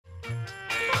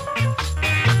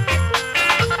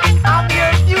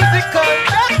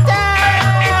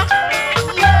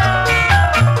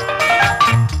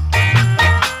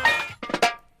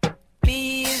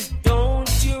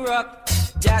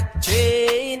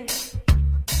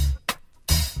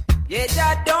Said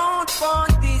I don't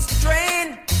want this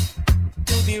train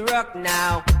to be rocked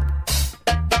now.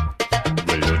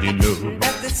 Well, don't you know?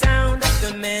 That's the sound of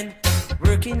the men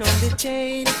working on the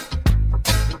chain.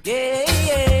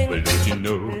 Yeah. Well, don't you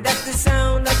know? That's the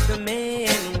sound of the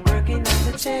men working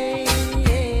on the chain.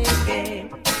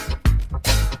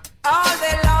 All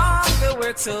day long they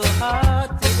work so hard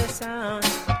till the sound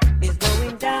is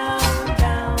going down,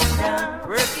 down, down.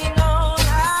 Working on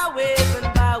highways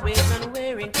and byways and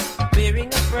wearing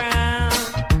a frown.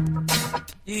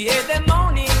 You hear them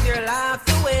moaning their lives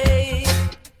away,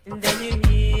 and then you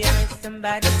hear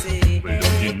somebody say, well,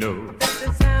 don't you know? That's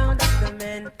the sound of the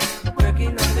men working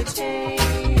on the chain.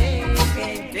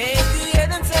 Then you hear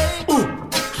them say, ooh,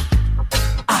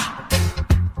 ah,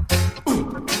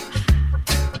 ooh,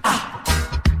 ah,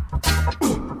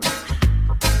 ooh,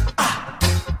 ah,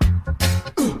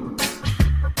 ooh,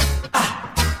 ah,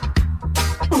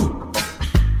 ooh,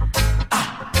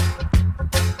 ah,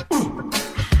 ooh,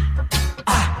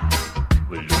 ah.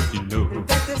 Well, don't you know?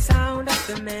 That's the sound of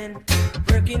the men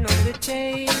working on the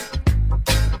chain.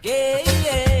 Yeah,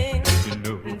 yeah. Don't you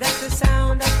know? That's the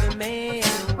sound of the man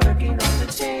working on the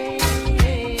chain.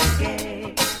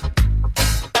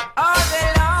 All day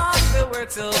long they work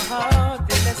so hard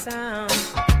till the sound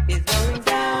is going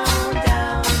down,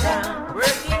 down, down.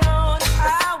 Working on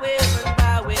highways and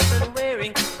byways and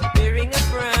wearing a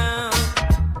frown.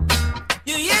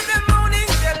 You hear them moaning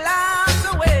their lives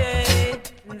away,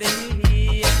 and then you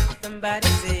hear somebody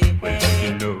say, well, don't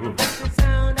you know? That's the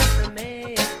sound of the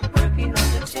man working on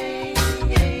the chain.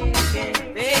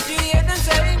 Did you hear them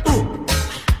saying, ooh,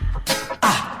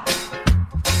 ah,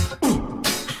 ooh,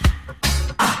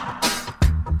 ah,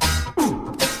 ooh,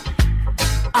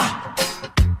 ah,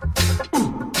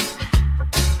 ooh,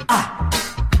 ah.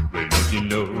 Well, don't you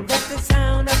know? That's the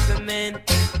sound of the men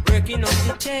working on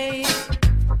the chain.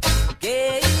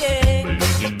 Yeah, yeah. Well,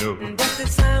 don't you know? That's the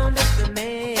sound of the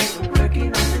man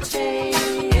working on the chain.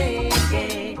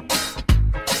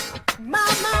 Ma,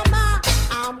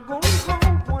 I'm going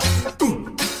home one of these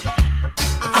days.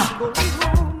 I'm going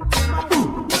home to my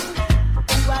room.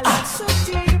 Do I look so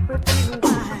deep or feeling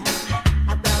wide? I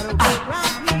gotta wait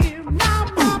right here. Ma.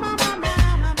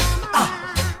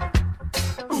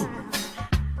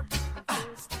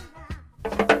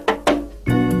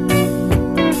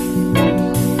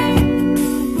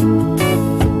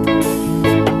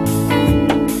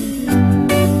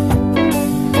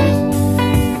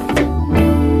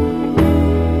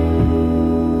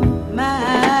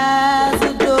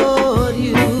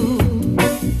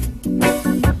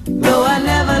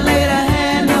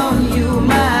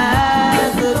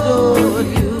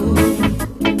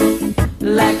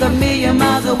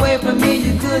 Away from me,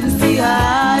 you couldn't see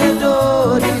I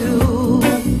adored you.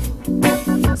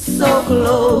 So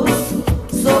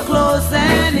close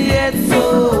and yet so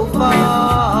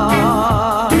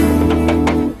far.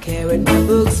 Carried my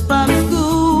books from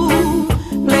school,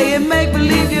 playing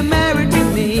make-believe you're married to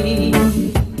me.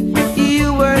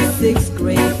 You were 6th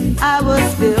grade, I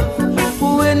was 5th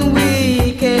when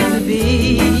we came to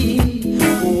be.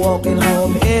 Walking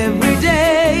home every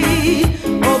day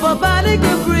over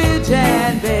Barnegat Bridge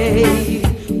and Bay,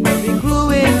 when we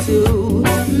grew into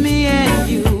me and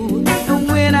you and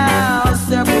went our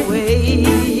separate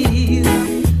ways.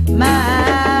 My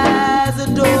eyes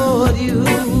adored you,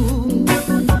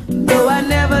 though I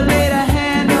never laid a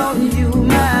hand on you.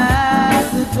 My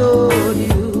eyes adored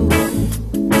you.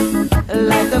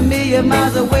 Like a million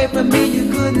miles away from me, you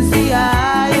couldn't see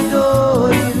I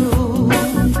adored you.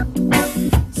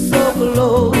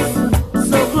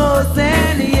 So close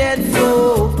and yet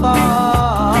so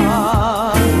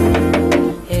far.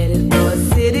 Headed for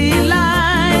city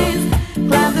lines,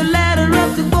 climbed the ladder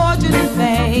up to fortune and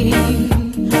fame.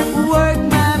 Worked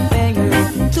my fingers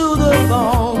to the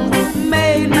bone,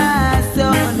 made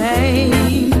myself a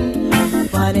name.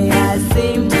 Funny, I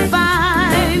seem to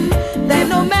find that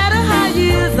no matter how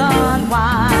years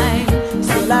unwind,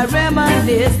 still I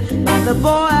reminisce of the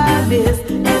boy I miss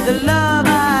and the love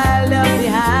I left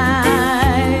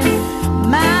behind.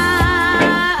 My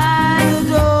eyes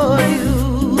adore you,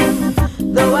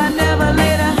 though I never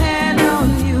laid a hand on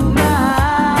you. My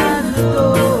eyes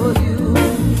adore you.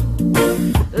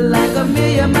 Like a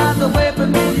million miles away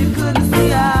from me, you couldn't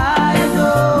see I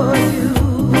adore you.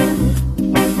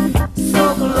 So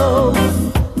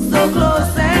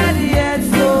close and yet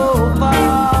so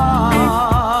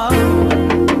far.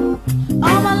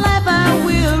 All my life I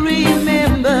will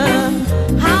remember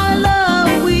how in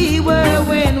love we were.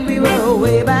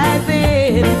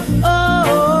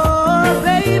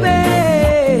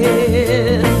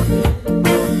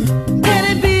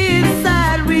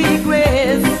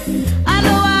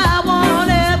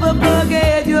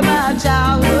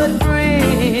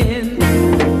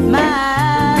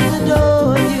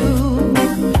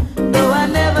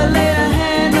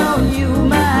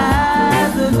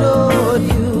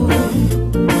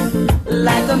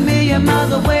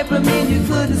 miles away from me, and you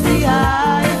couldn't see how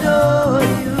I adore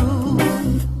you.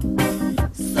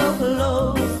 So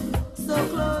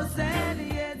close, and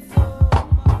yet so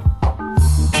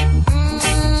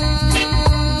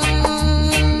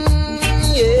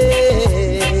yeah.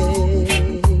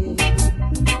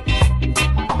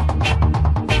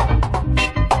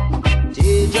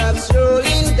 Teardrops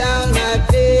rolling down my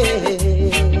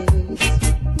face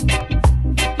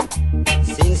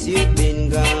since you've been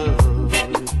gone.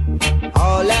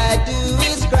 All I do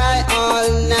is cry all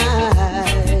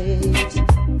night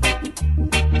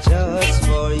just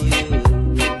for you.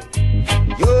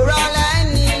 You're all I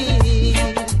need.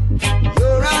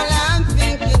 You're all I'm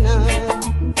thinking of.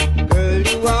 Girl,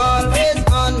 you always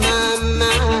on my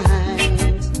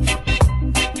mind.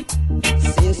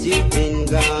 Since you've been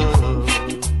gone,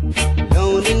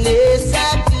 loneliness I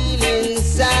feel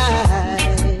inside,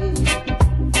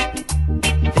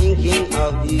 thinking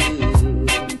of you.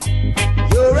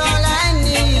 You're all I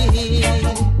need.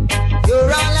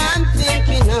 You're all I'm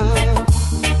thinking of.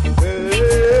 Girl.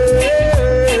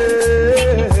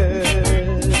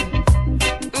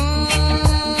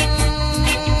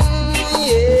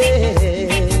 Yeah.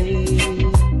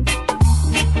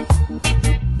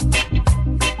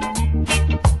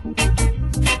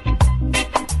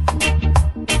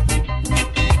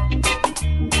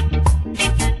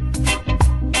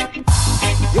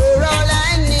 You're all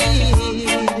I need.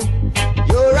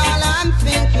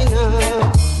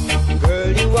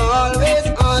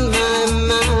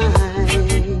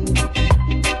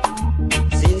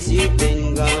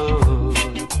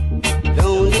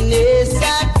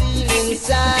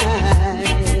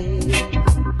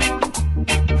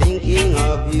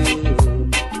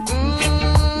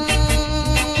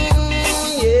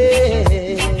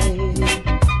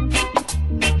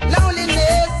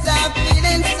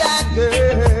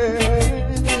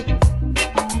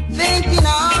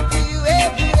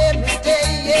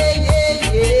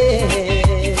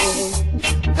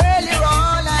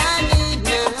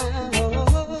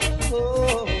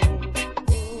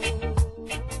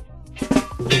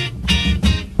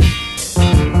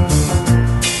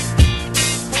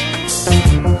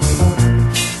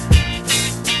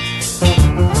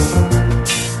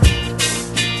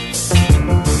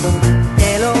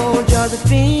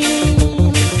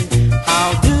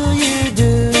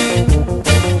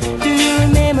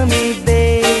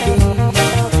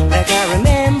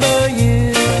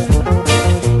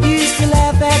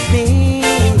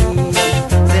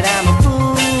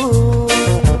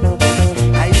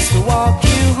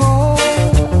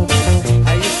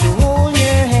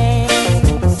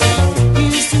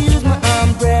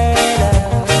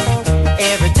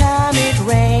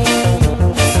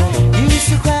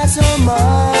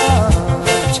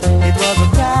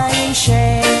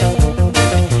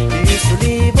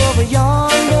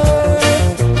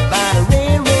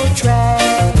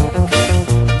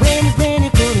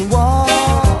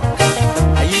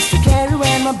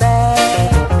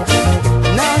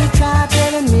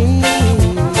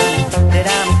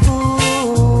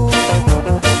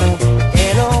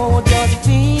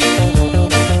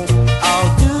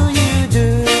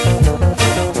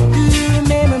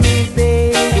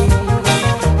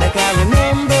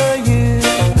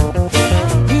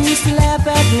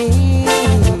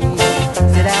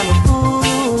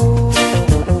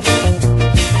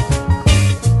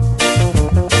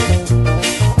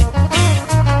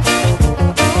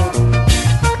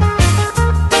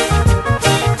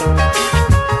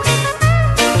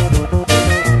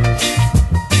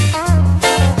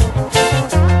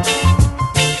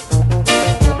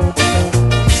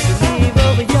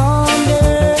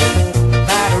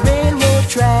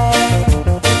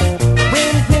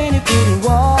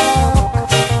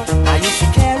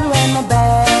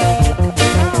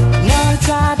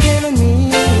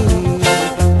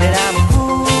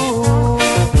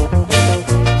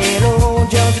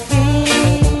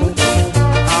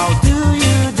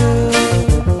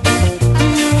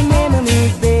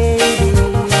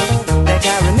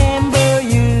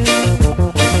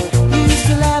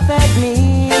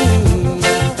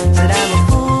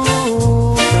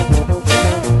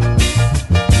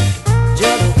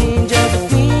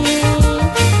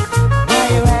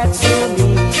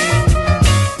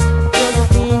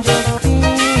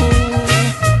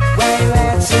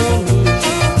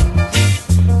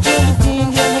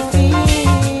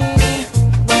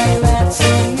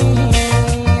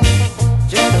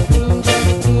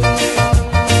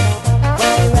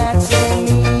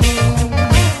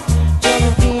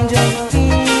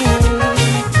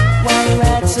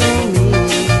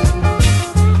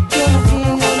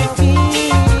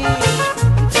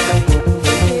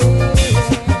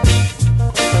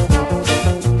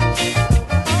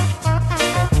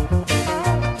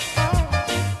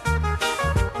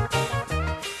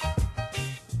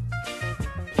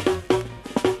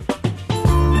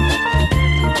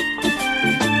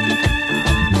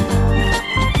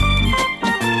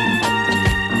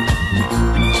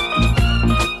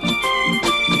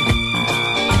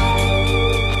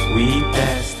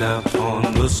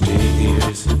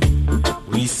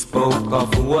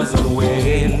 wasn't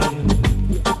winning,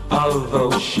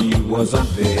 although she wasn't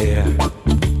there.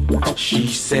 She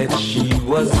said she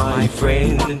was my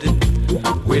friend,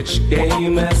 which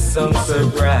came as some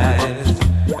surprise.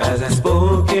 As I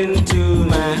spoke into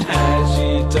my eyes,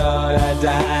 she thought I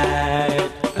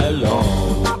died a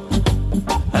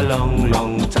long,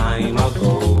 long time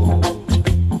ago.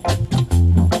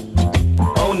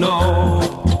 Oh no,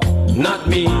 not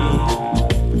me,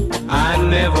 I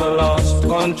never lost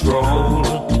control.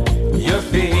 You're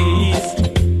face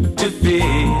to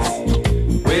face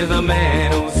with a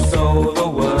man who sold the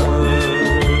world.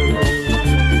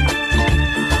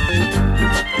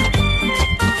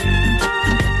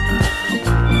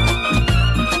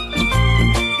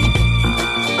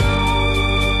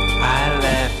 I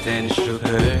laughed and shook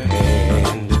her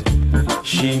hand.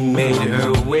 She made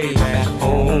her way back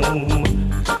home.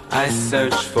 I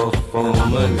searched for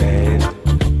former land.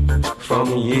 From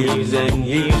years and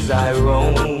years I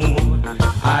roam.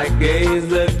 I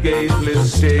gazed a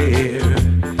gazeless stare,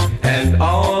 and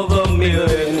all the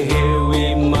million here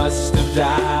we must have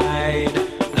died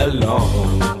a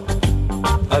long,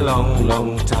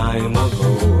 long time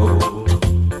ago.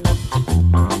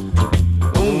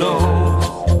 Oh no,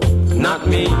 not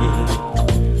me,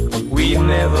 we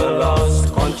never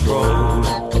lost control.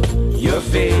 You're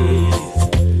face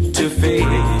to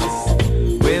face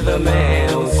with a man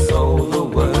who sold the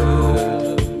world.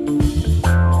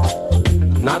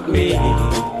 Not me,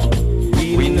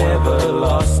 we never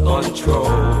lost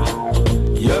control.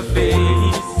 You're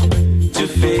face to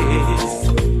face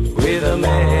with a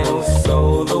man who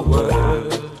sold the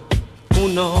world. Who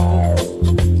knows?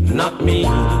 Not me,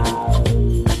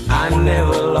 I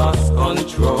never lost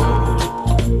control.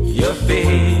 You're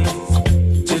face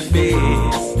to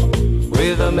face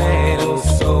with a man who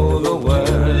sold the world.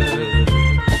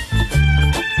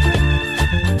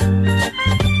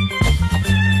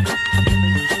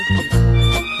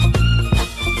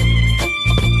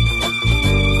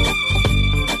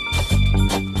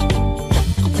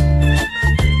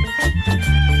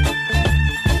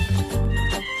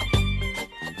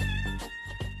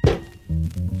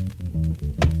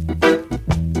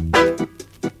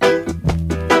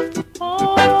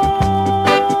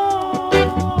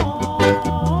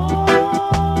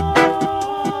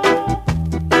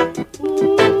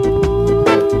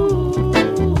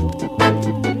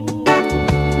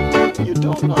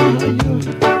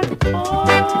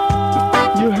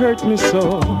 Me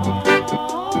so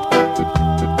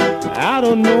I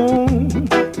don't know.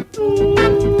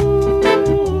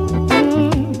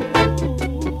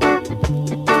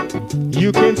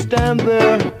 You can stand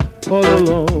there all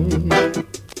alone,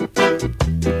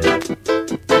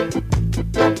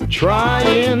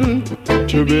 trying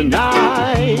to be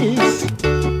nice.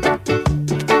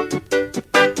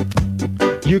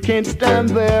 You can't stand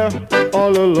there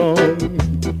all alone,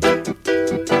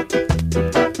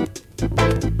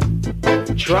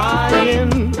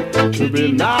 trying to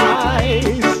be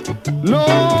nice.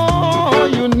 No,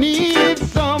 you need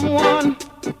someone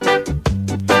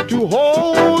to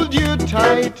hold you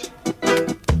tight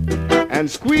and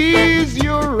squeeze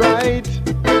you right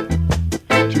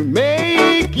to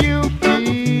make you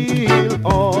feel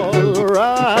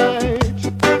alright.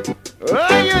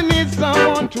 Oh, you need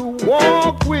someone to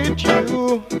walk with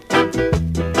you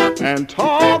and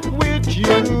talk with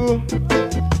you,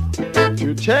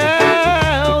 to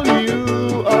tell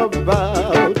you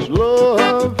about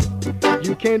love.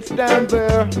 You can't stand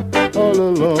there all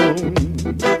alone,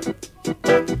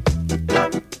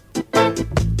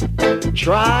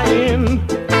 trying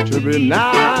to be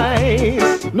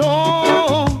nice.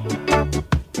 No,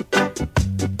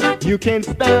 you can't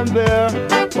stand there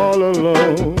all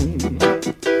alone,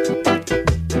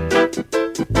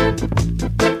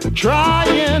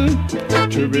 trying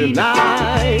to be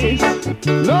nice.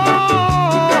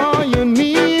 No, you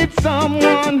need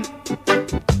someone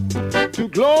to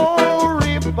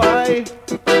glorify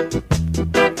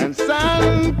and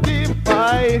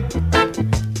sanctify,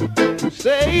 to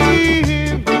save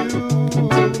you,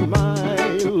 my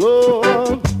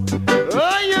Lord.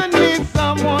 Oh, you need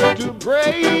someone to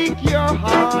break your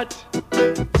heart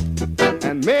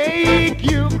and make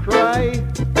you cry,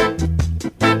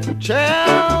 to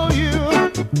tell you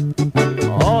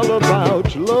all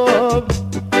about love.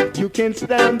 You can't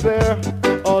stand there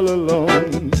all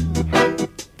alone,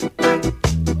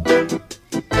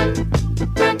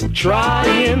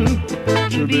 trying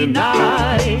to be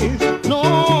nice.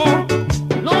 No,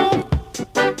 no,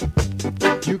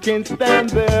 you can't stand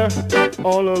there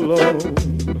all alone,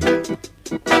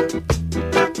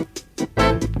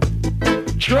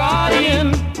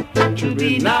 trying to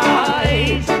be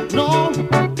nice. No,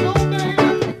 no,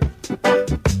 baby.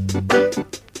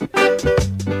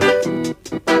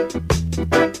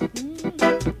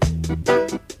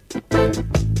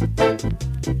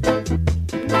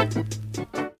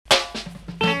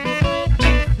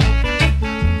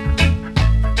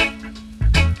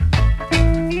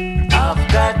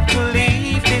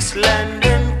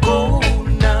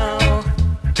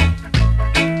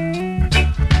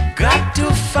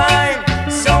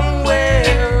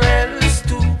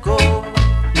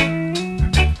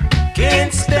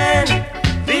 can't stand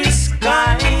this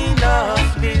kind of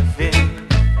living.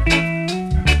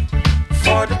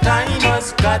 For the time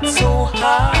has got so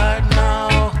hard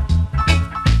now.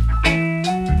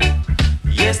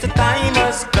 Yes, the time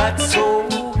has got so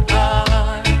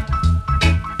hard.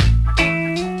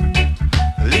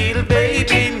 Little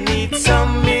baby needs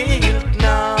some milk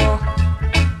now,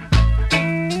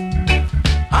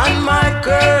 and my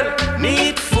girl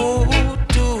need food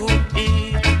to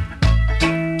eat,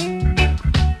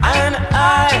 and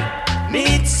I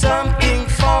need something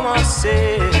for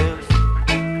myself,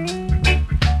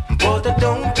 but I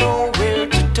don't know where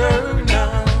to turn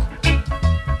now.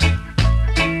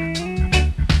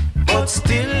 But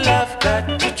still I've got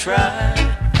to try.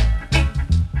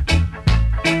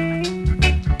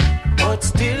 But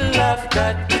still I've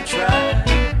got to try.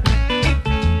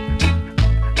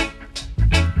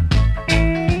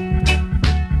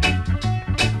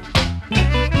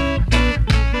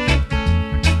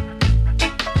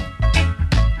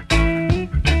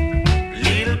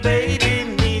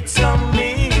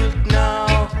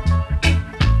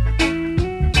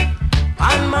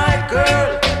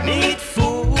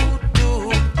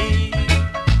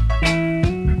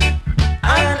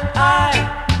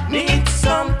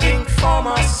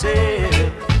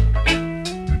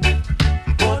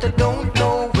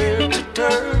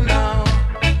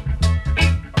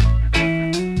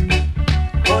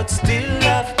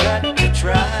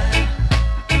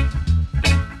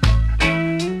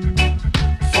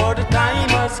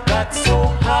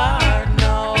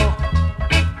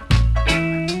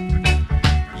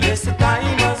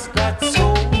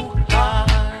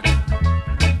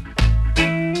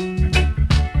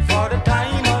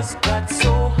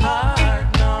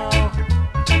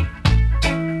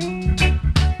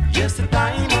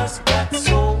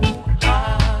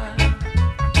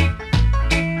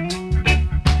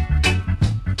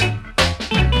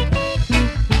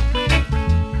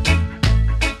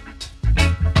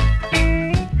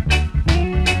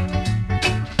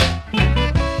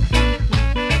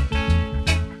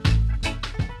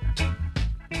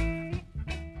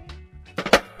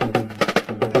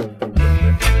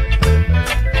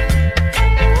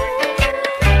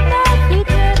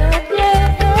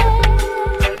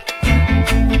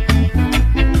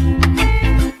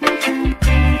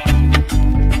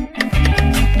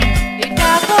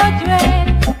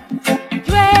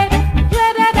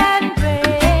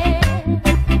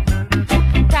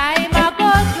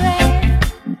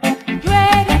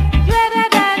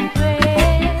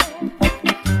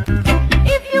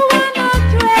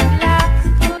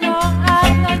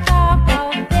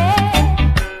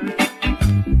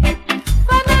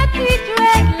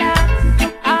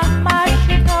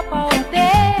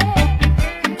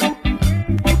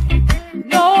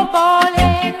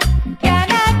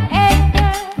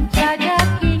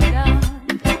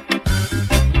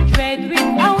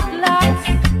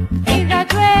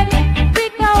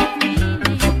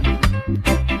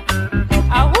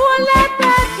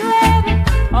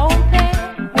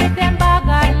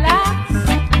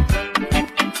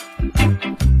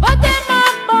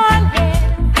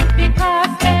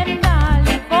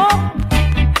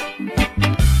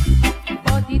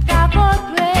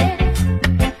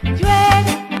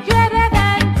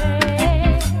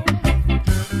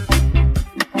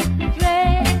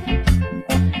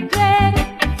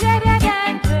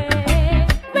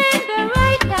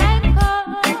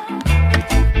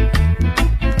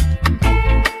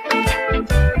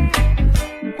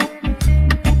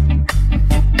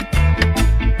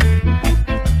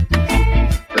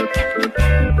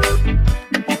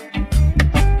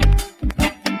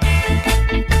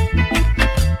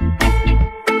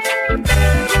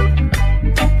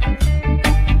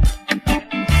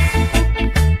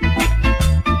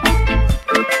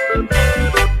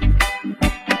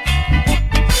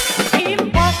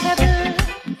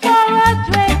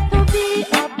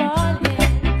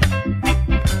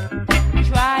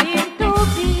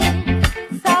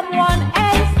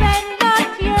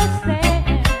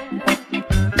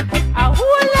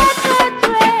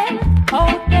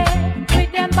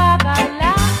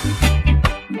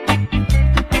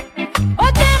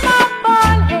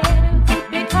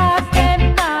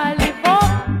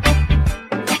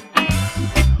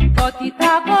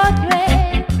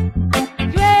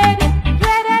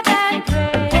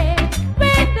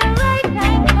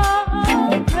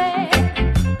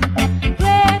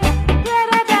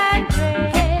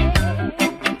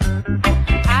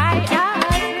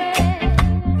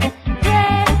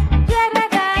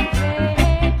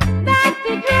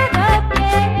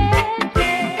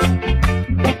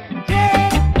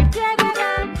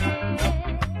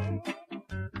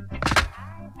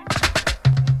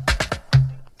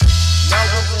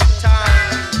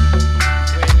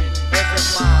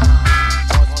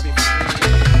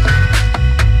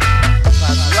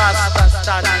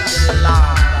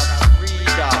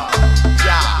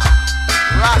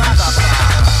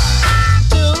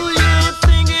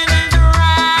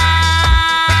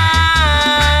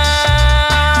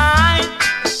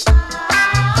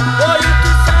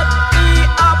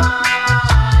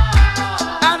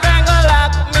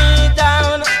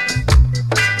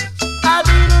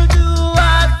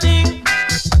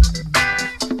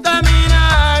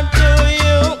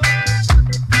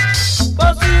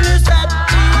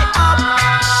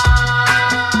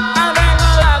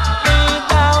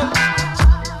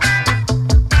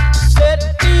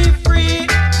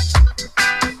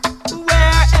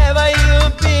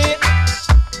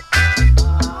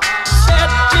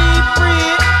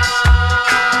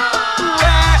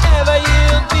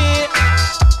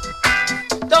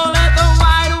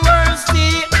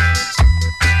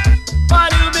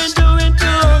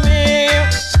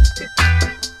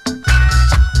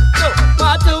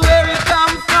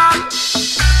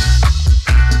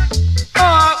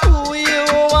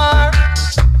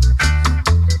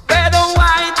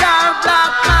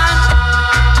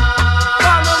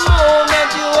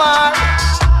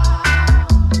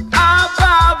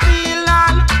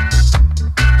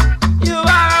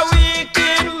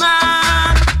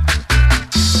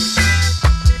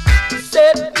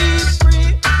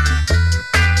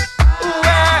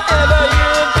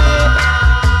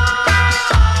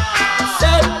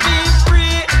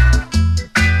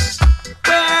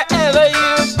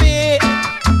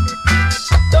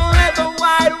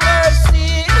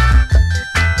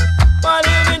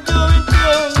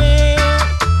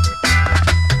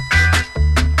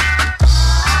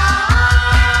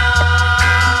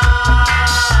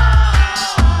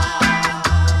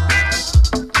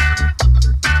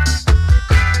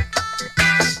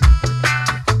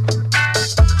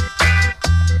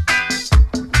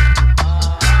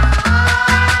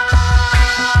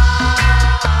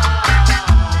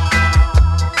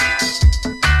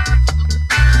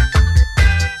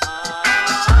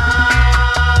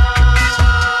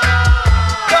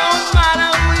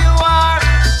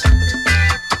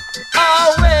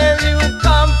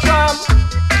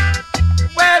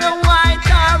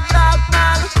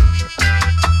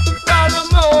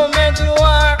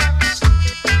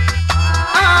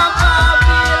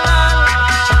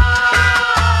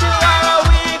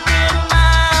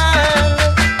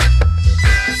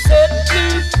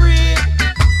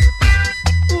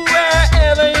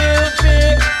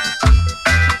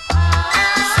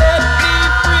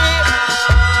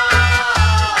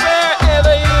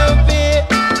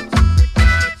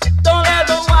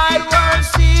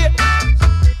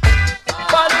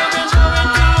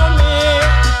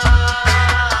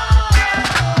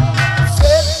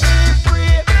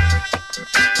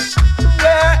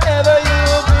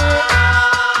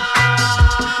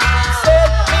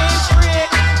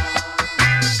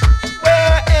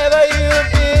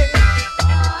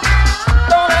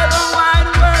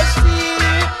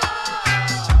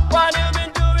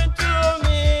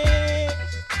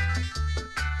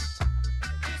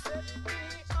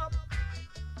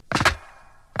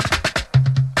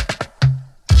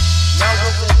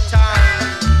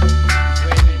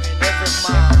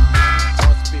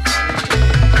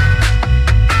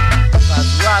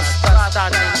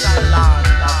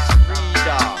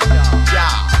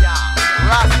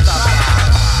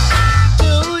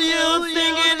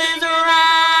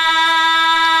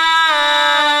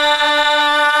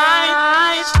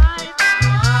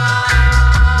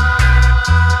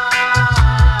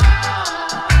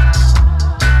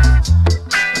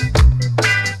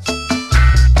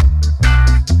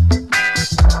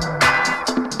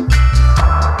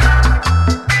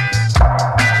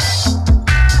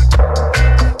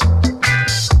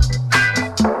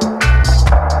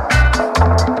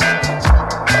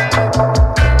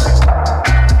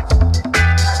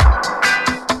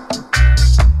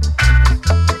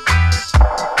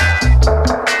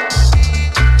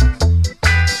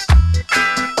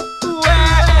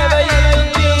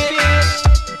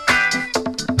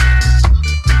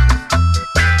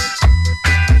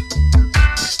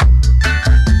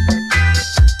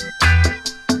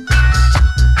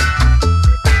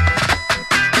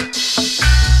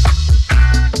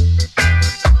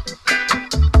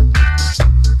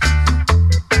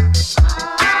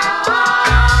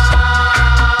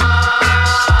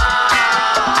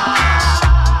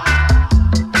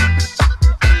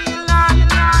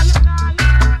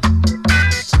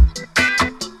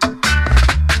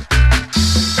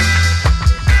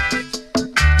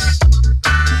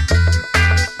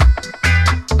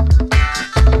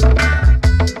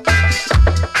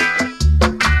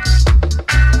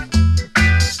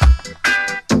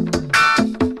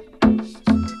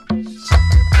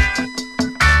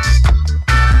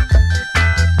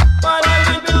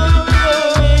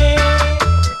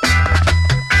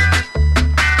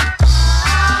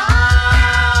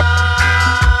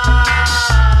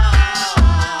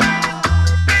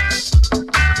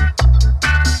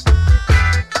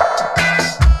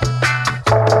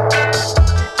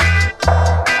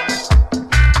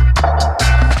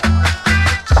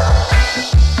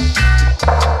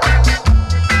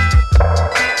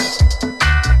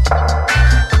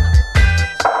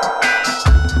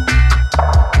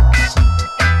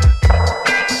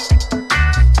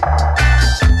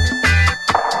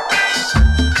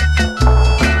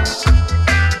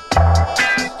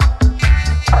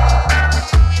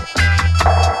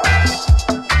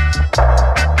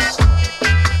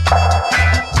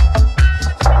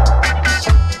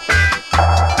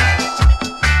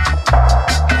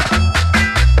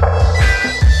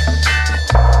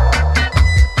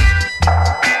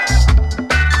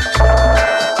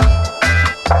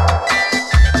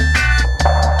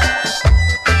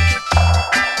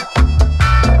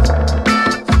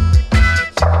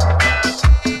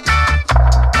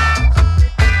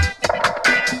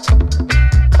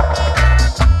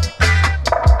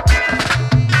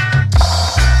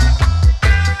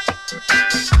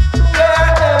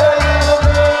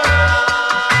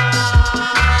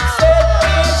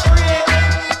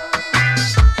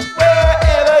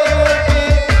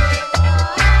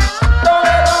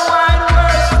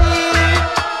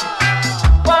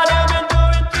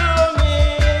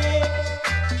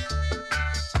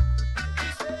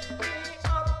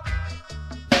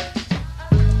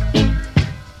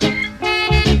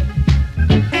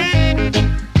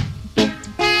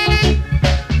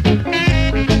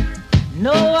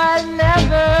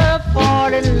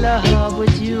 love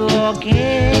with you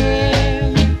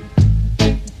again.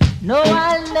 No,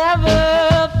 I'll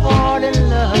never fall in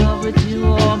love with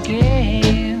you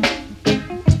again.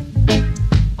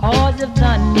 'Cause you've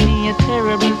done me a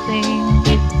terrible thing,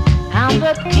 and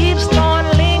that keeps on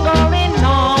lingering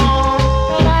on.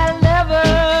 But I'll never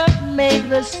make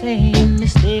the same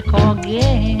mistake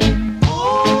again.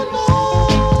 Oh no,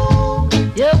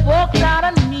 you've walked out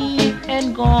on me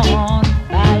and gone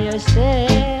by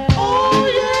yourself. Oh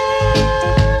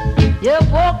yeah, you've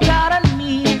walked out on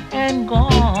me and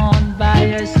gone by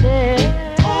yourself.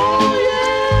 Oh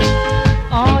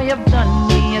yeah, oh, you've done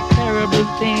me a terrible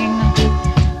thing,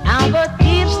 and that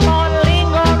keeps on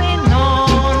lingering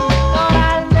on. But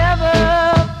I'll never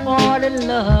fall in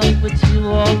love with you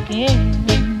again.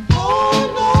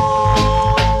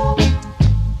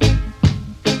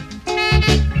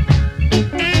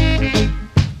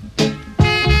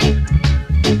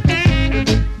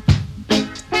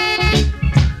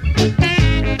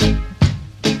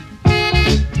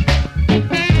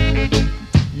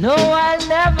 No, I'll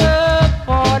never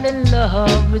fall in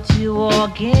love with you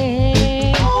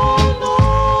again. Oh no,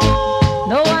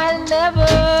 no, I'll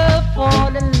never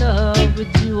fall in love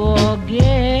with you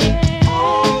again.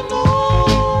 Oh no,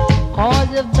 'cause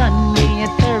you've done me a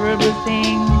terrible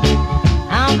thing,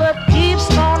 and that keeps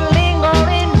on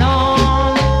lingering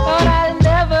on. But I'll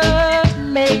never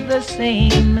make the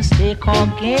same mistake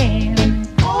again.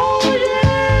 Oh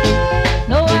yeah,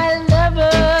 no, I'll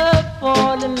never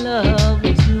fall in love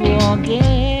with you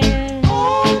again.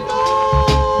 Oh no,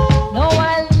 no,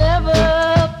 I'll never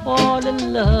fall in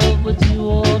love with you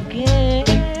again.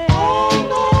 Oh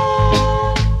no,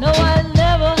 no, I'll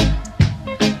never,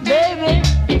 baby,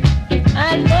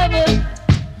 I'll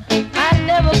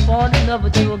never fall in love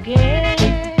with you again.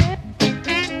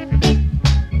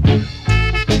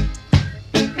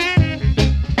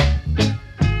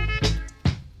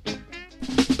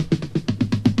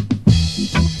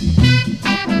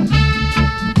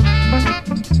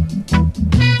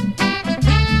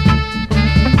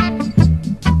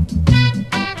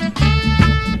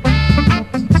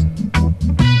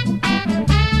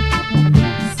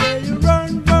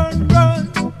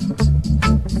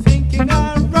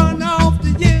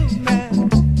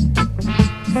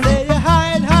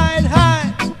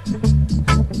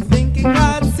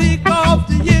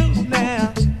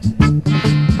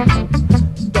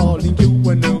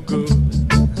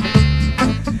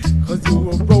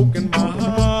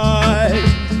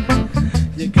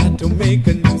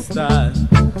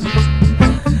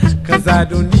 I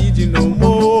don't need you no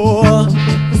more.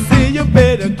 Say you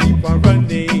better keep on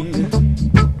running.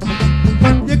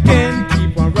 You can't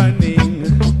keep on running.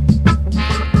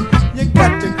 You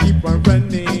got to keep on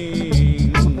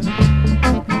running.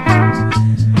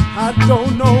 I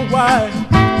don't know why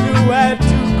you had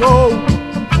to go.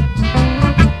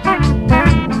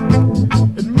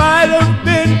 It might have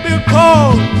been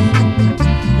because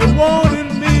you wanted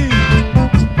me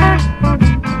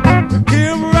to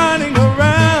keep running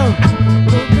around.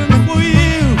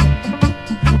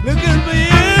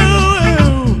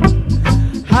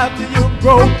 After you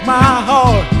broke my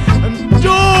heart and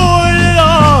tore it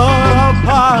all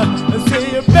apart, I say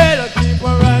you better keep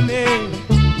on running.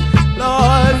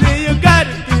 Lord, say you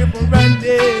gotta keep on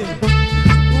running.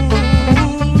 Ooh,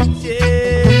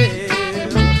 yeah.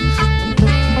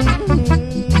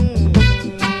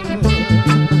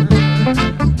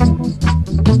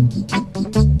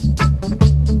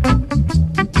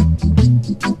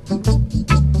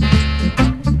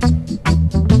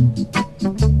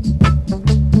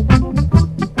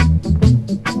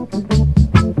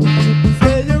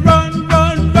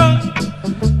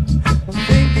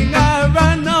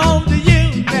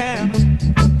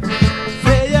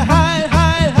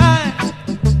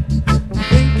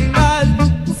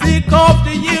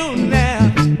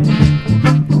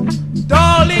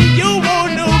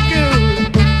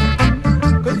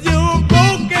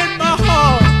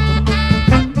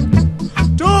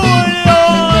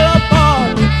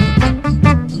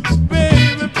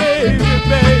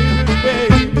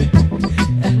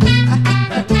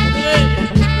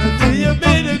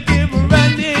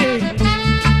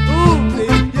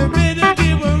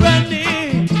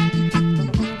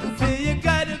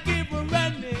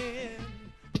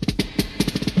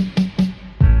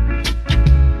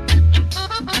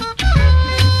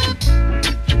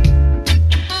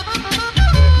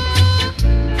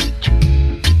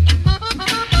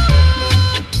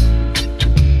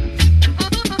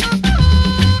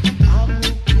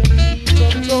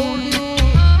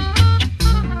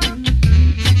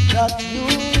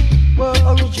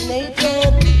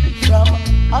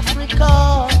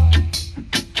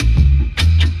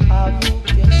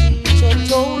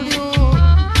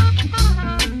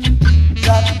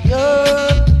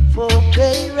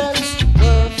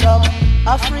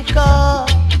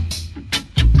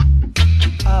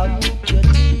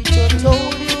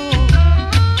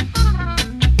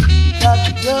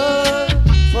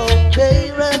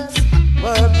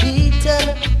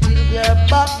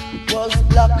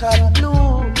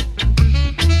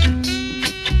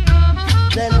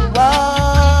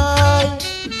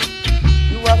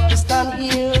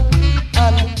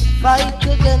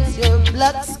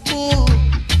 black skin.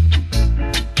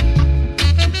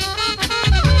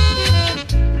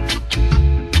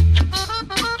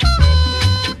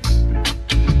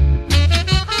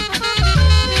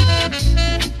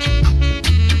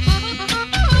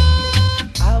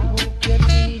 I hope your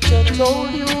teacher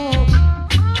told you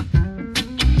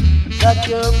that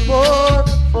your poor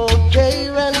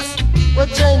parents were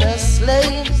China's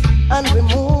slaves and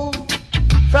removed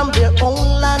from their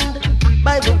own land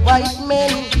by the white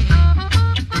men.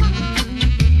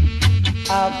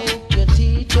 I hope your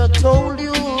teacher told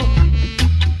you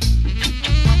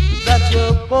that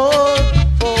your poor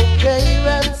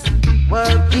parents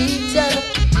were beaten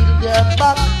till their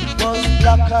back was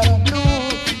black and blue.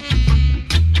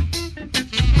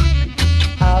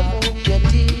 I hope your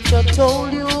teacher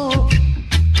told you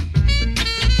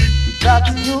that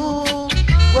you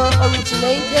were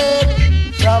originated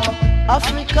from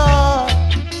Africa.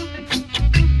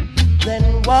 Then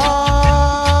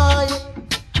why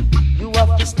you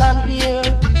have to stand here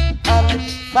and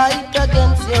fight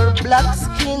against your black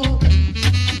skin?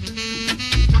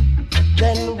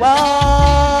 Then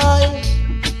why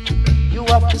you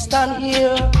have to stand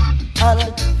here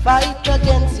and fight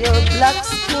against your black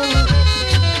skin?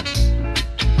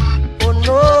 Oh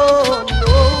no,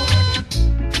 no,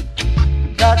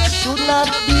 that should not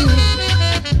be.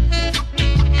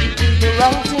 It is the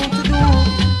wrong thing to do.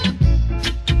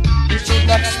 You should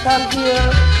not stand here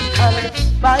and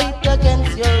fight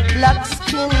against your black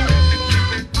skin.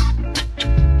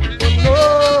 Oh no,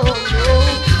 no,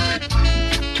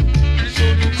 you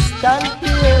should stand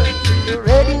here in the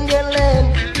red Indian land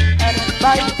and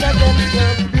fight against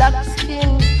your black skin.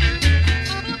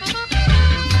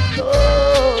 Oh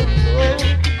no,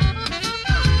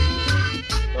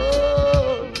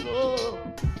 oh no.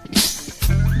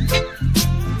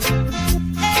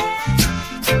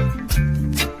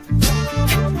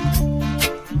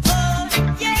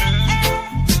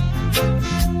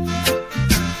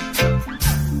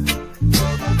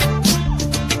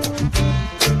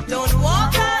 Don't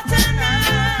walk out and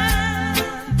run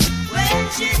when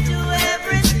she do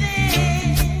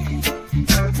everything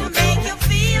to make you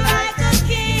feel like a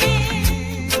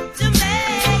king, to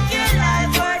make your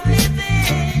life worth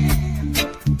living.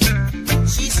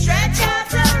 She stretch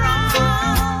out her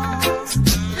arms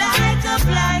like a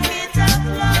blanket of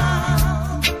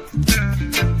love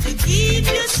to keep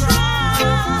you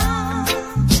strong,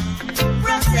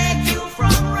 protect you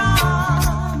from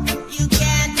wrong. You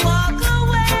can't walk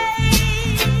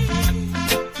away,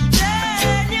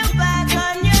 turn your back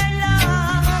on your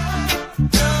love.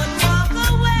 Don't walk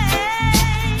away,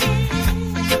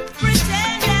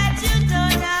 pretend that you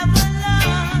don't have a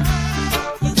love.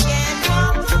 You can't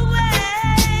walk away,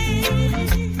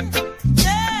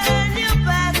 turn your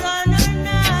back on her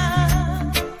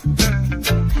now.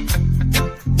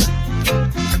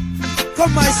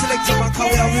 Come my selector man, can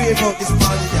we have rave out this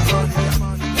morning?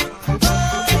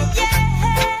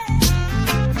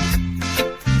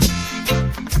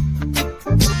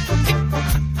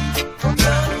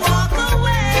 Don't walk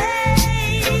away,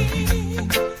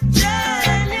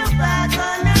 turn your back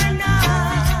on her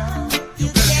now. You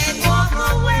can't walk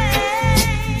away,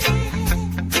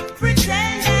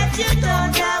 pretend that you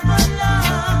don't have a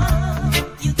love.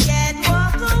 You can't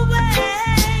walk away,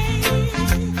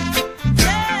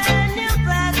 turn your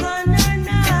back on her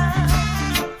now.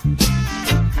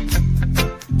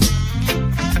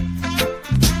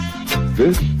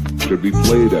 This should be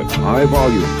played at high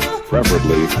volume,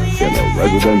 preferably in a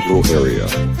residential area.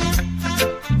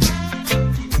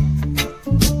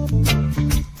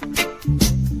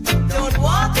 Don't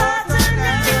walk out and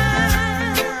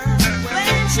run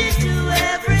when she do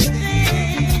everything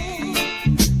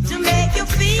to make you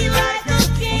feel like a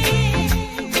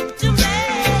king, to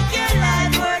make your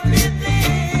life worth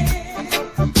living.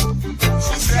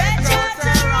 She stretch out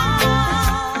her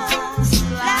arms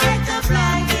like a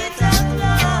blanket of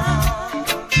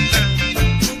love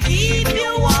to keep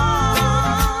you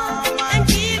warm and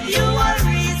give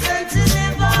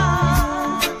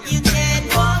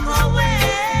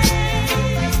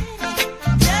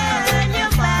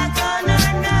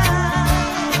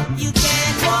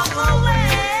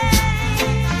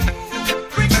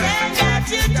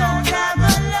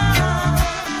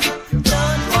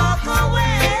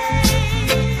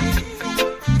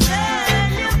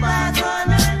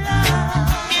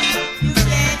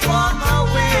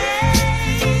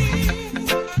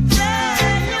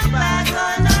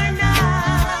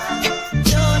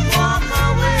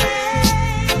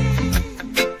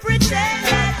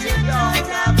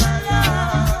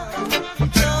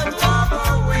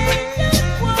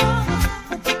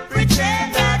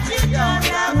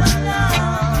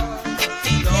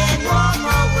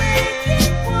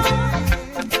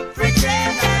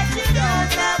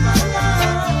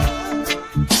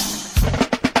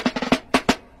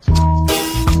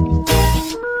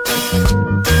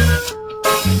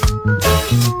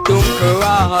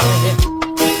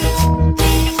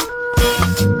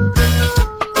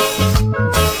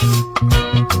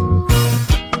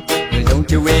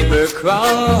ever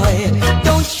cry,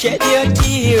 don't shed your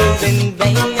tears in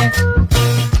vain.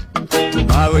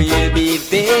 Tomorrow you'll be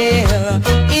there,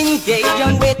 engaged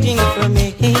and waiting for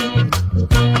me.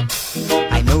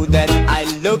 I know that I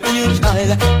love you,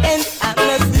 child, and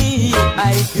honestly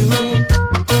I do.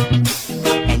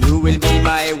 And you will be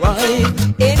my wife,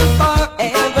 and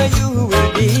forever you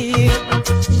will be.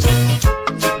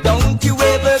 Don't you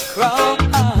ever cry,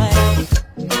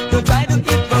 don't try to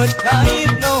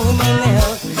hypnotize no one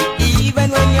else. Even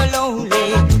when you're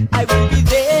lonely, I will be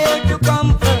there to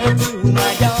comfort you,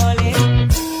 my darling.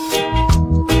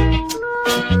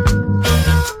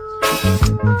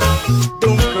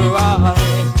 Don't cry.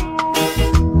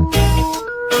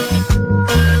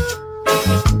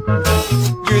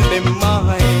 You'll be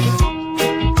mine.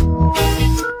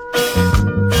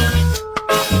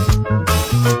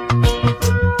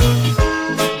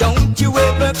 Don't you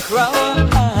ever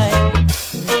cry.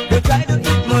 Don't try to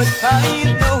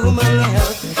hypnotize no one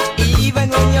else. Even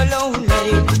when you're lonely,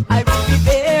 I will be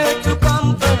there to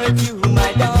comfort you,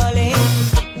 my darling.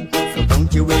 So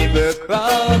don't you ever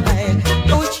cry.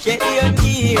 Don't shed your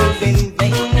tears in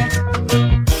vain.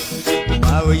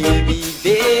 Tomorrow you'll be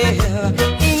there,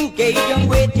 engaged and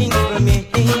waiting for me.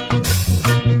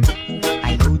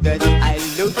 I know that I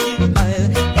love you,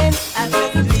 and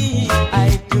honestly I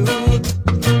do.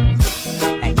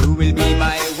 And you will be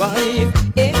my wife,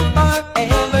 and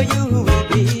forever you will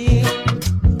be.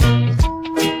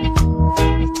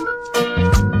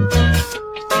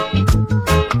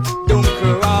 Don't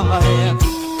cry.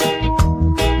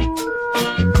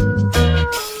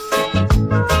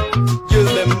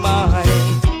 You'll be mine.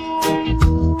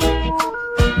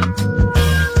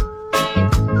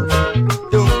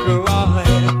 Don't cry.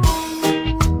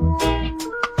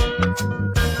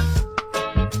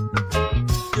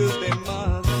 You'll be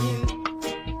mine.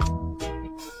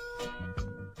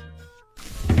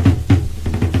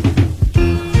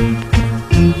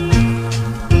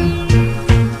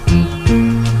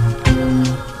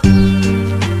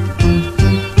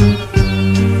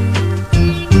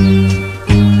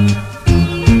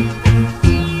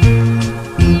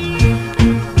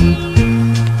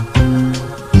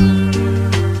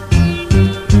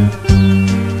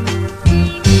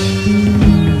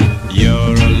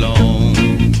 You're alone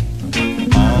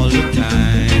all the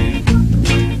time.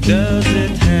 Does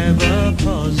it ever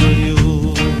puzzle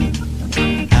you?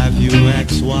 Have you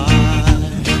asked why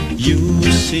you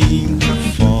seem to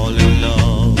fall in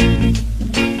love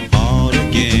all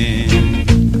again?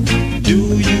 Do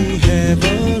you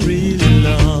ever really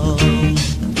love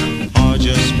or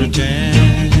just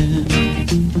pretend?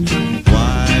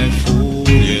 Why fool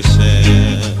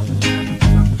yourself?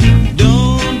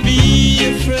 Don't be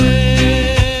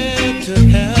afraid to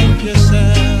help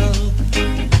yourself.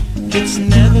 It's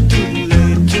never too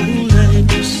late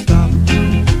to stop.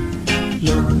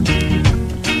 Look,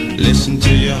 listen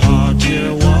to your heart,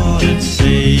 hear what it's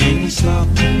saying. Stop.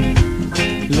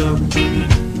 Look,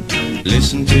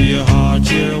 listen to your heart,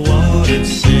 hear what it's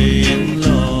saying.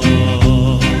 Love,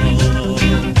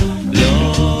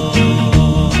 love,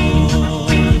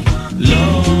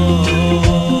 love.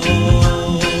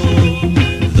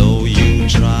 Though you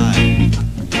try,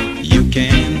 you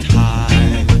can't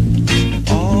hide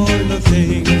all the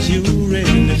things you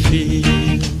really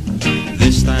feel.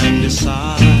 This time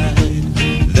decide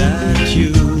that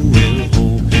you will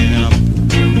open up,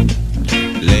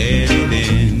 let it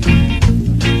in.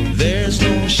 There's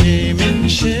no shame in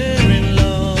sharing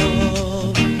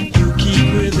love you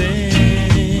keep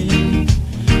within.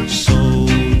 So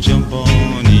jump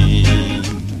on in,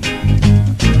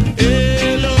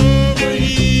 head over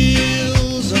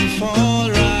heels and fall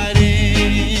right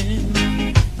in.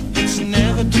 It's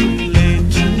never too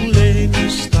late to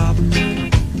stop.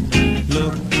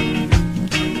 Look,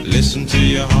 listen to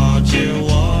your heart, hear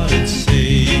what it's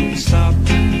saying. Stop.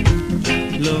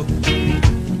 Look,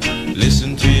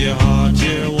 listen to your heart,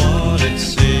 hear what it's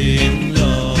saying.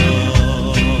 Love,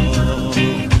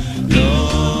 love.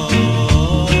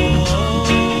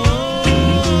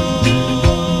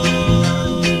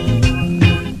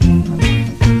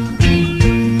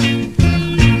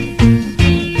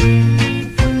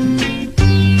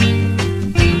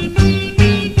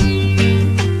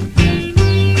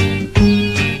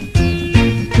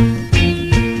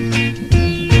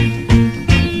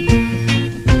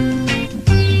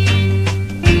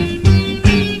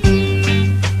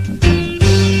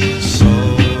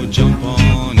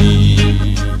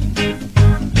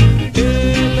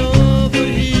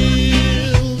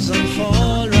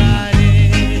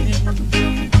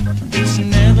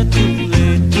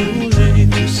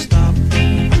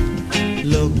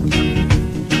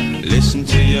 Listen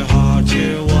to your heart,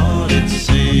 hear what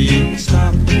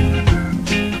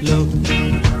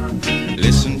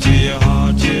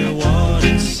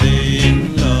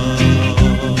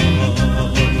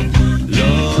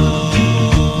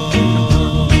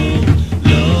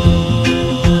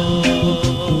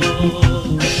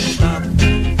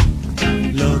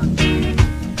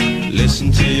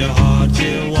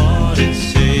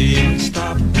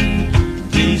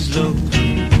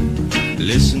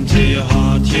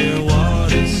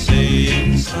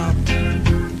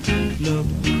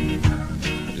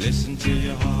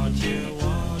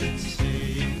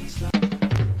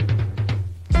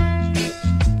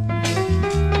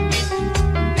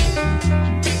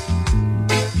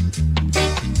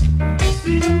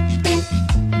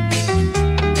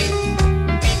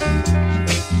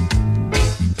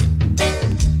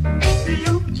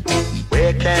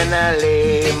Where can I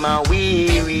lay my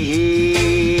weary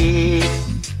head?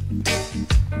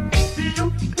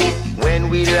 When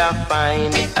will I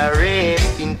find a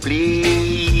resting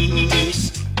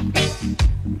place?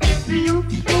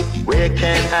 Where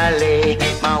can I lay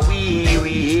my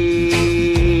weary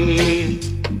head?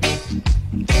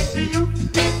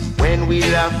 When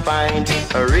will I find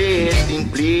a resting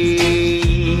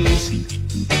place?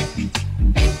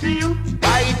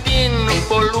 Fighting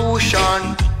pollution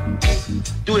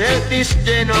to help this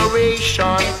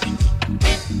generation.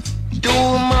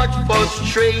 Too much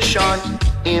frustration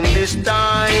in this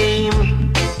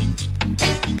time.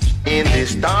 In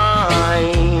this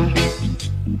time.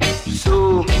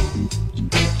 So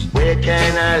where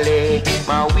can I lay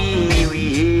my weary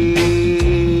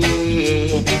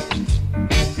head?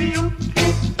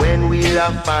 When will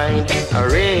I find a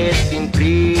resting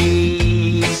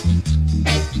place?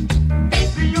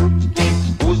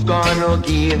 Who's gonna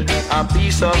give a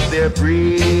piece of their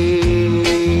bread?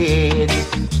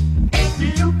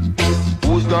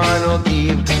 Who's gonna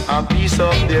give a piece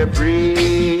of their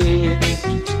bread?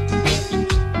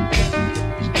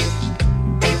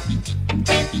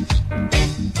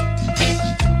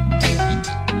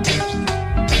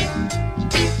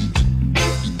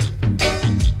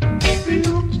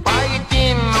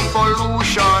 Fighting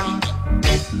pollution,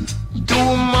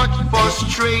 too much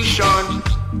frustration.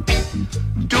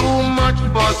 Too much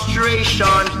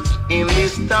frustration in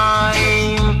this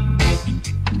time.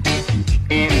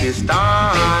 In this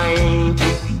time.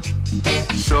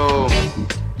 So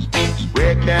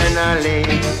where can I lay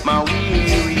my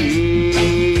weary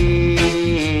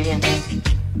head?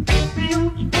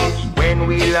 When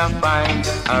will I find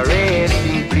a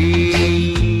resting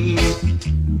place?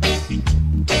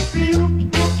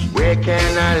 Where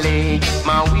can I lay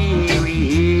my weary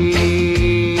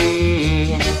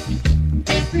head?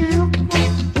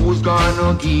 Who's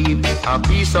gonna give a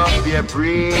piece of their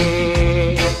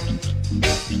bread?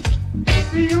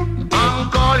 I'm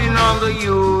calling on the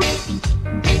youth.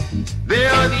 They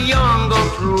are the younger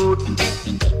fruit.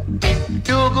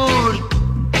 Too good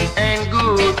and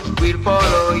good will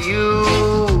follow you.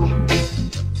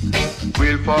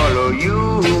 Will follow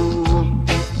you.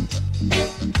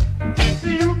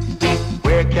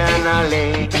 Where can I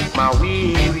lay my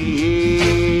weary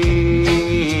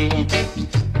head?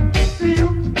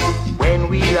 When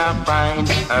will I find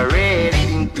a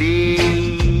resting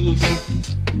place?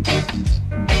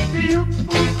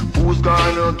 Who's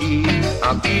gonna give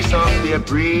a piece of their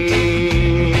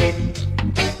bread?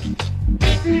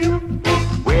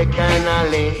 Where can I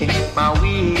lay my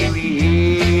weary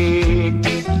head?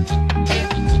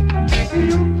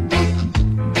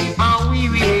 My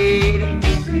weary head.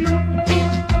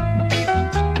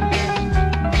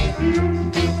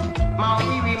 My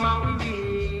weary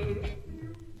head.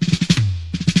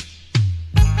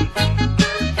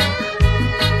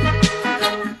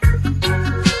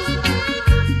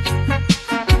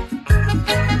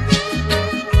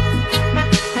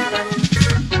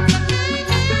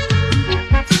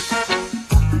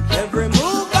 Every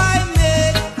move I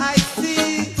make, I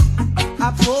see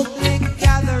a public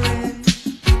gathering.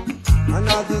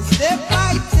 Another step I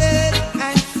take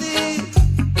and see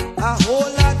a whole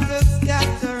lot of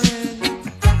scattering.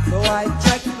 So I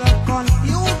check the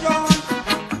confusion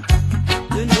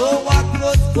to know what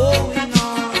was going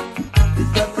on.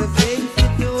 It's just the same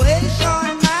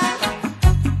situation, man.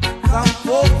 Some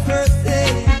folks were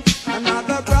saying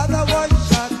another brother was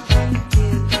shot and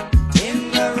killed in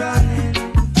the running.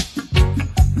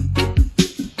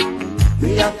 We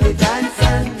have to dance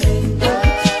and mingle,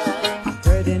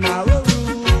 spreading our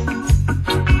room,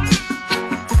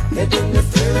 getting the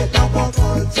spirit of our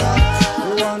culture.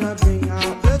 We wanna bring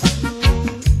out the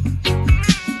truth.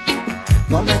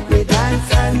 Come and we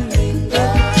dance and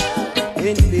mingle,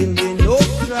 in building no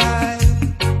strife.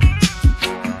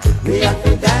 We have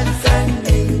to dance and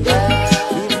mingle,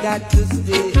 we've got to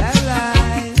stay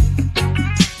alive.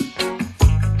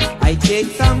 I take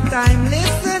some time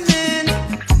listening,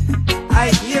 I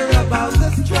hear about the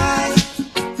strike.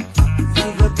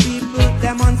 See the people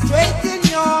demonstrating,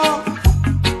 y'all,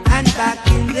 and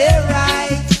backing their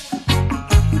rights.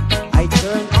 I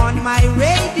turn on my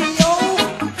radio,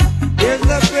 there's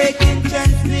a breaking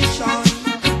transmission.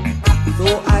 So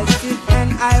I sit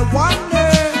and I wonder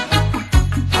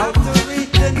how to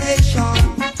reach the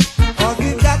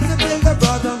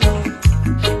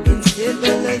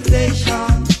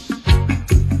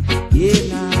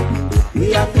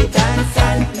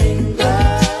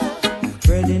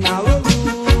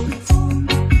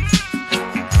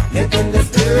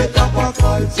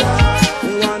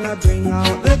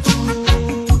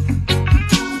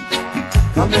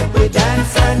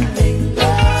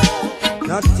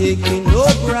making no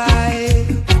bride.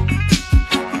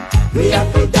 We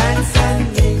have to dance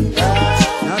and mingle.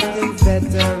 Nothing's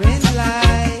better in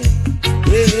life.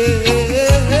 Yeah.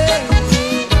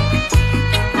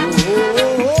 Oh.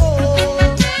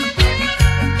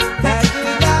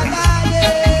 Da-da-da-da-da.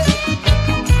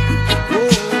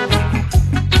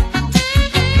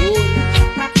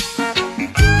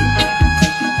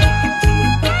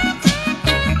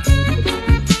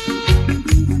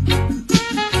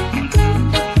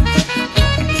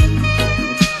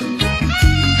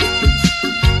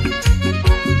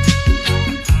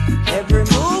 Every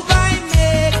move I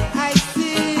make, I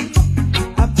see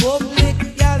a public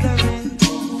gathering.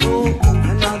 Oh,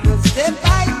 another step I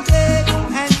take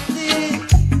and see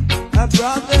a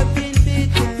brother being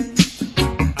beaten.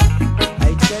 I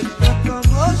check the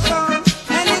commotion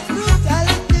and it's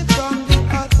brutality from the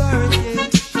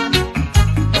authorities.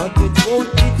 But it won't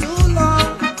be too long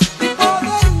before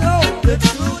they know the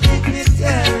true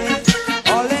dignitaries.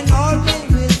 All in all, we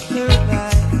will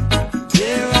survive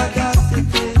their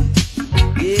audacity.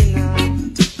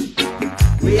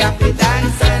 We have to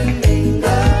dance and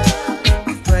mingle,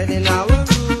 spreading our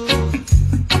roots.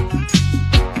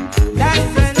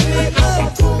 Dance and mingle,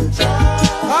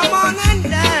 come on and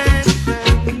dance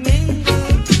and mingle.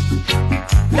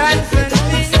 Dance and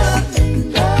mingle,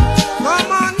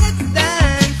 come on, let's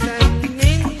dance and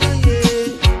mingle, yeah.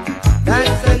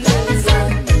 Dance and mingle,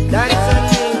 dance and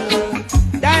mingle,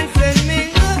 dance and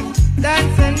mingle,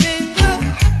 dance and mingle.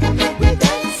 We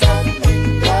dance and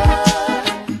mingle.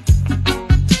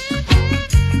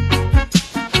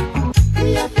 We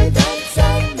have to dance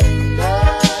and mingle.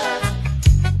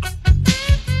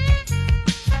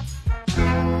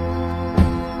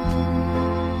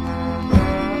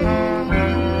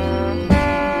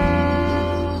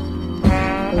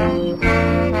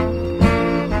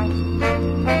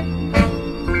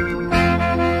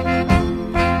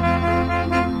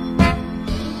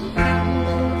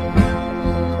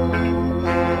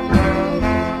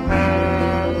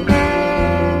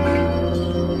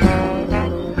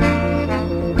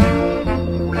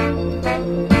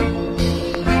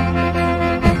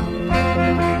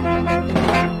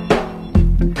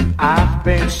 I've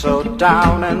been so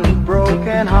down and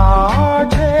broken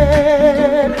hearted,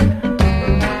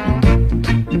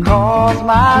 'cause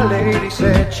my lady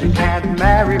said she can't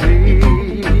marry me.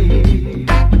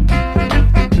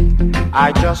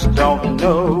 I just don't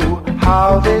know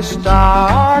how this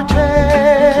started,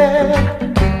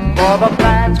 for the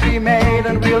plans we made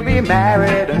and we'll be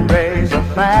married and raise a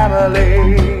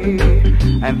family.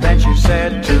 And then she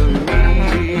said to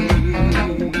me,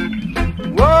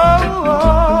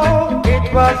 whoa, it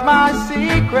was my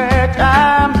secret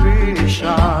ambition.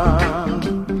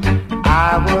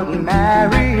 I would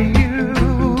marry you,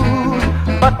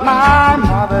 but my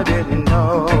mother didn't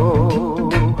know.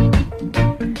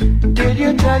 Did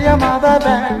you tell your mother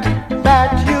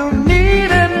that you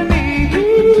needed me?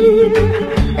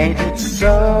 Ain't it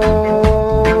so?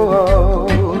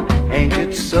 Ain't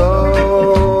it so?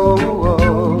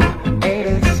 Ain't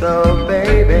it so,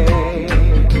 baby?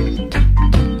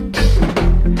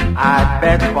 I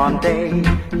bet one day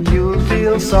you'll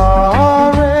feel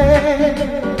sorry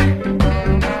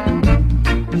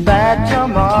that your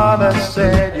mother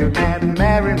said you can't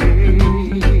marry me.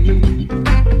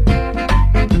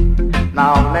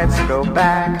 Now let's go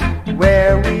back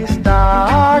where we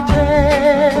started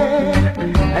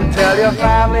and tell your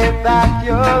family that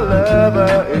your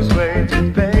lover is waiting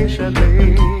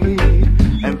patiently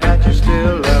and that you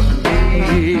still love me.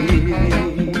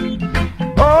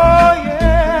 Oh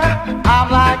yeah, I'm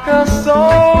like a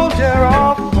soldier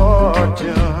of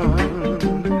fortune.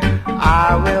 I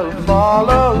will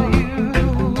follow you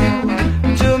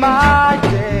to my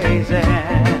day's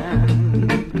end.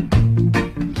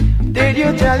 Did you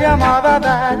tell your mother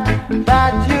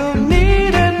that you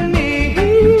needed me?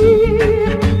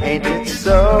 Ain't it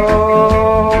so?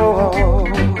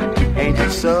 Ain't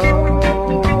it so?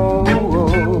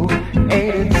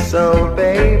 Ain't it so,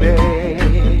 baby?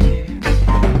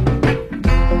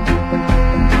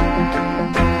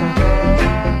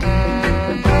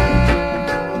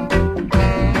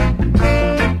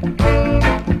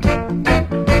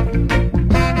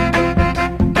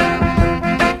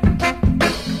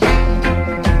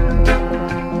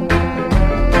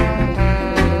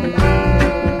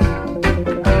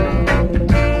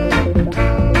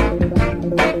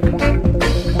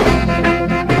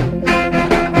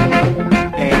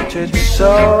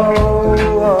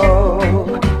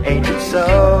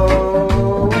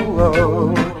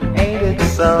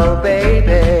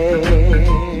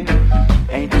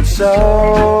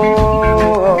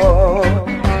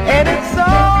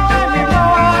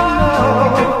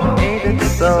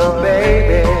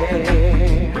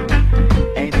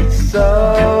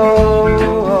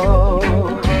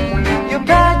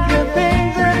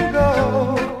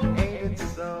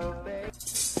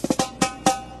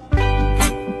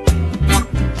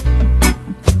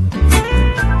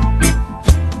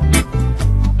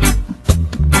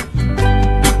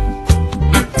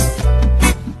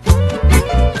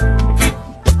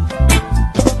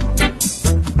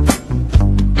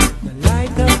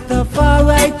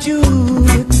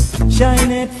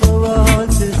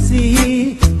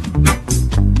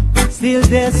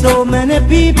 there's so many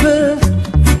people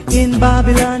in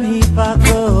Babylon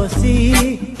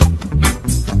hypocrisy.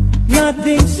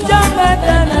 Nothing stronger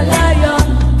than a lion.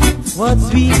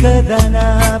 What's weaker than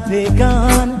a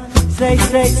pagan? Say,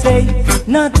 say, say.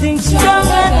 Nothing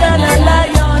stronger than a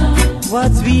lion.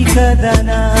 What's weaker than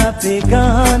a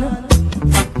pagan?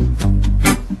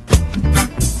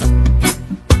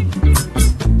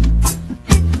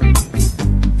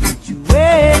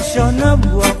 Situation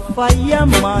of war,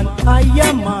 fireman,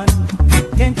 fireman.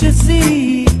 Can't you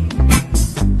see?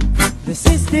 The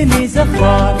system is a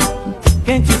fraud.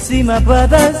 Can't you see, my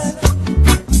brothers?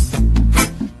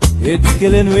 It's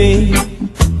killing we.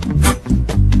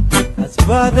 As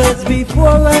brothers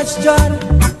before us tried,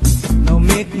 now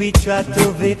make we try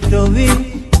to victory.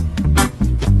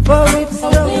 For it's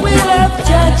the will of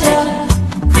Jah.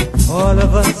 All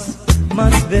of us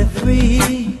must be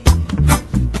free.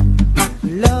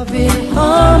 Love in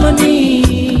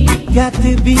harmony, got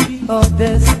to be our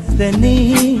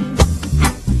destiny.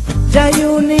 Jah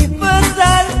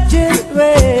universal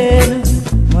children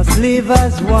must live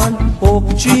as one oak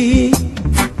tree.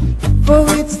 For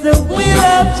it's the will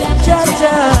of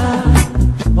Jah.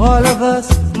 All of us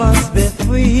must be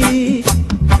free.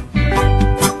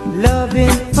 Love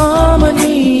in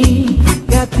harmony,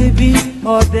 got to be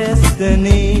our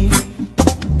destiny.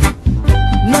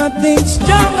 Nothing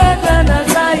stronger than a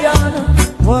lion.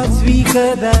 What's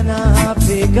weaker than a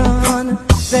pagan?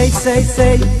 Say, say,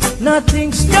 say.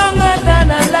 Nothing stronger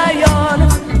than a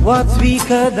lion. What's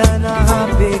weaker than a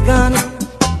pagan?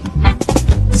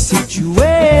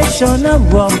 Situation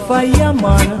of rough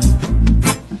fireman.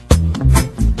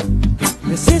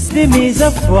 The system is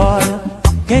a fraud.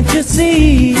 Can't you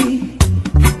see?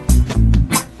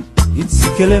 It's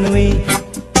killing me.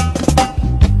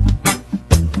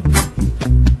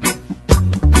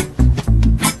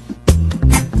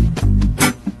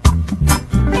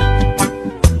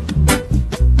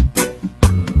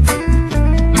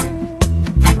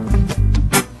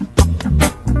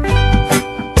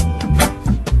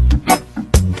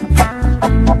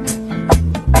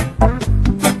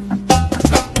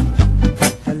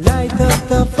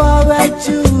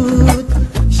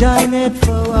 Shine it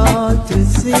for all to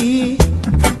see.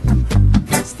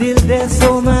 Still there's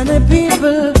so many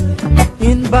people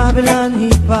in Babylon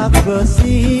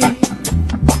hypocrisy.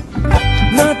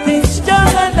 Nothing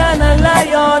stronger than a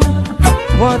lion.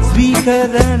 What's weaker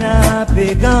than a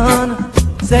pagan?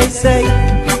 Say, say.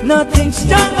 Nothing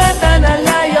stronger than a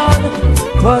lion.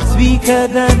 What's weaker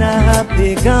than a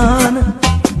pagan?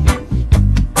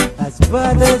 As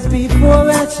brothers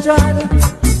before us tried,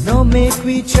 now make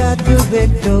we try to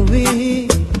victory.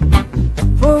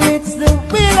 For it's the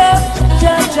will of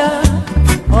Jah.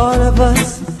 All of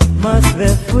us must be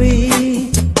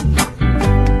free.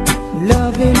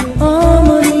 Love in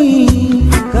harmony,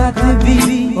 got to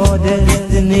be our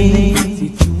destiny.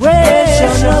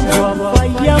 Situation of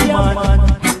fireman,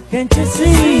 can't you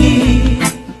see?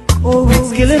 Oh,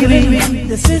 it's killing me.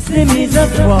 The system is a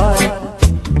fraud.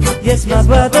 Yes, my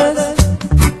brothers.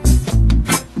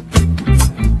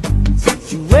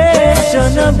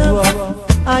 Situation of war,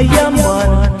 I am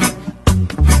one.